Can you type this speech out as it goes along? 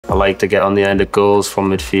I like to get on the end of goals from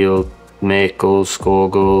midfield, make goals, score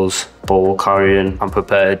goals, ball carrying. I'm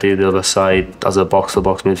prepared to do the other side as a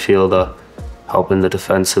box-to-box midfielder, helping the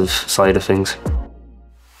defensive side of things.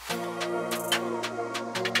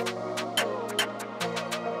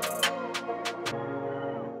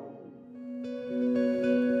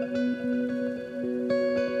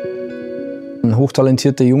 Ein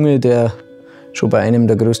hochtalentierter Junge, der schon bei einem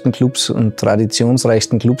der größten Clubs und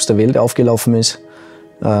traditionsreichsten Clubs der Welt aufgelaufen ist.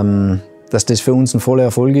 Dass das für uns ein voller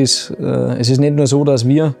Erfolg ist. Es ist nicht nur so, dass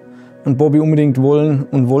wir einen Bobby unbedingt wollen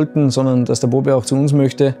und wollten, sondern dass der Bobby auch zu uns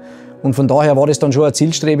möchte. Und von daher war das dann schon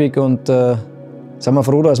zielstrebig und sind wir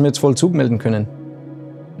froh, dass wir jetzt voll Zug melden können.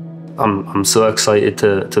 I'm so excited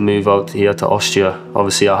to move out here to Austria.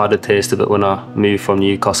 Obviously I had a taste of it when I moved from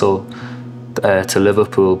Newcastle to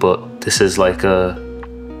Liverpool, but this is like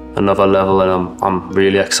another level and I'm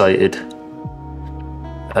really excited.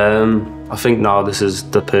 I think now this is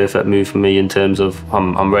the perfect move for me in terms of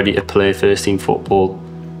I'm ready to play first team football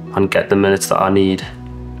and get the minutes that I need.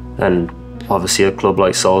 And obviously a club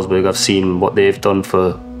like Salzburg, I've seen what they've done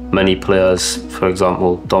for many players. For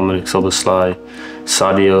example, Dominic Szoboszlai,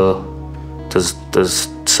 Sadio, there's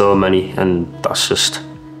so many, and that's just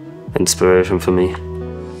inspiration for me.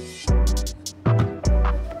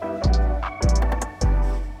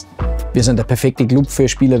 Wir sind der perfekte Club für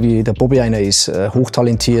Spieler, wie der Bobby einer ist,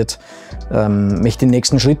 hochtalentiert, möchte den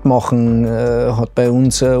nächsten Schritt machen, hat bei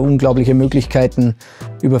uns unglaubliche Möglichkeiten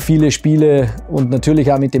über viele Spiele und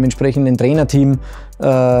natürlich auch mit dem entsprechenden Trainerteam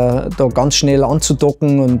da ganz schnell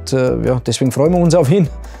anzudocken und ja, deswegen freuen wir uns auf ihn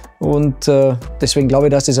und deswegen glaube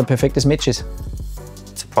ich, dass das ein perfektes Match ist.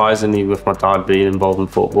 Surprisingly, with my dad being involved in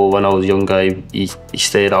football, when I was younger, he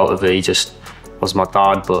stayed out of it. He just was my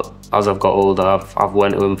dad, but as I've got older, I've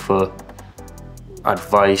went to him for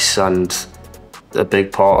advice, and a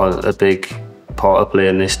big part of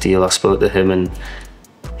playing this deal, I spoke to him and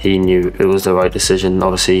he knew it was the right decision.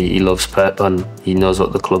 Obviously, he loves Pep and he knows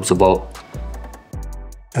what the club's about.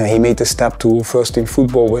 He made the step to first team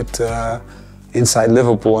football with inside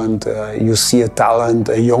Liverpool, and you see a talent,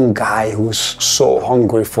 a young guy who's so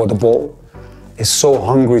hungry for the ball, is so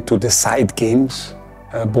hungry to decide games,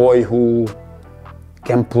 a boy who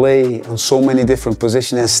can play on so many different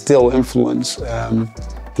positions and still influence.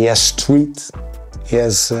 He has street, he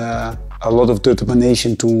has a lot of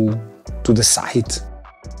determination to decide.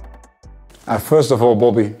 First of all,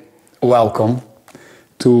 Bobby, welcome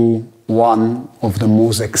to one of the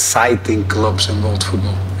most exciting clubs in world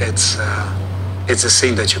football. It's a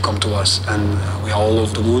thing that you come to us, and we are all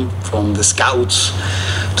over the moon, from the scouts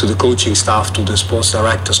to the coaching staff to the sports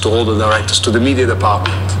directors to all the directors to the media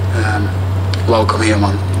department. Welcome here,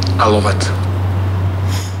 man. I love it.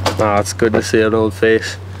 It's good to see an old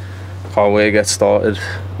face. Can't wait to get started.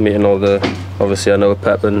 Meeting all obviously I know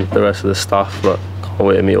Pep and the rest of the staff, but can't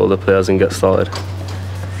wait to meet all the players and get started.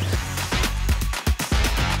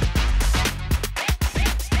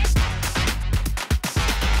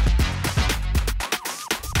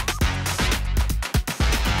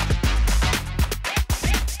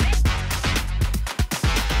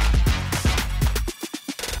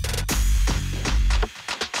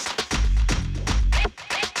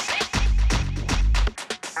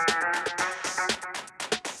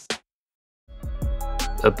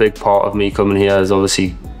 A big part of me coming here is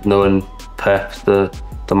obviously knowing Pep, the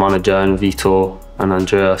manager, and Vito and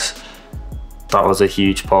Andreas. That was a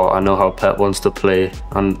huge part. I know how Pep wants to play,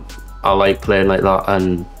 and I like playing like that,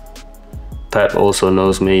 and Pep also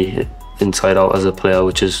knows me inside out as a player,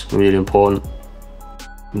 which is really important.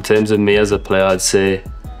 In terms of me as a player, I'd say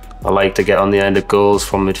I like to get on the end of goals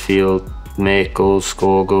from midfield, make goals,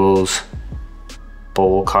 score goals,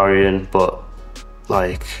 ball carrying, but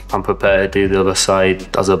like, I'm prepared to do the other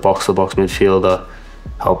side as a box-to-box midfielder,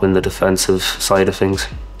 helping the defensive side of things.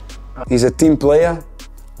 He's a team player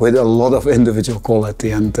with a lot of individual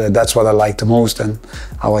quality, and that's what I like the most. And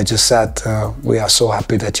how I just said, we are so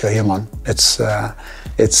happy that you're here, man. It's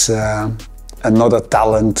another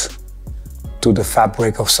talent to the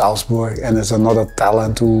fabric of Salzburg, and it's another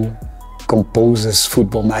talent who composes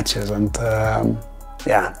football matches. And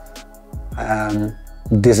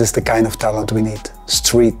this is the kind of talent we need.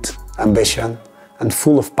 Street, ambition, and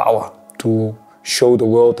full of power to show the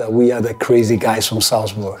world that we are the crazy guys from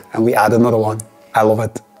Salzburg. And we add another one. I love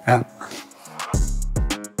it. Yeah.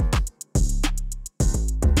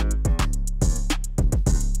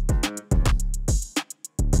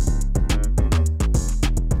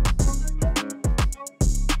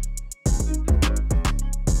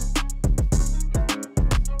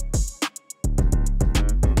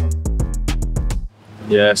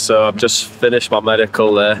 Yeah, so I've just finished my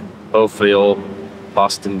medical there. Hopefully all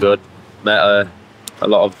fast and good. Met a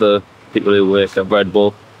lot of the people who work at Red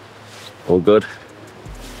Bull, all good.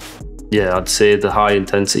 Yeah, I'd say the high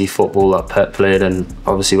intensity football that Pep played, and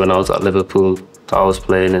obviously when I was at Liverpool, that I was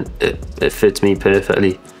playing, it fits me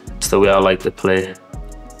perfectly. It's the way I like to play.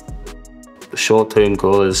 The short-term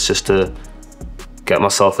goal is just to get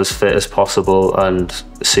myself as fit as possible, and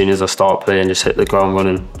as soon as I start playing, just hit the ground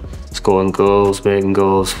running, scoring goals, making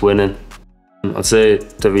goals, winning. I'd say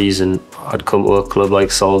the reason I'd come to a club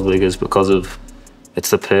like Salzburg is because of it's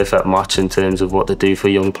the perfect match in terms of what they do for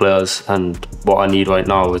young players and what I need right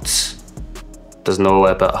now. There's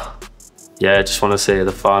nowhere better. Yeah, I just want to say to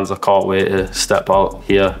the fans, I can't wait to step out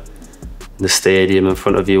here in the stadium in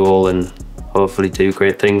front of you all and hopefully do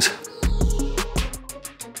great things.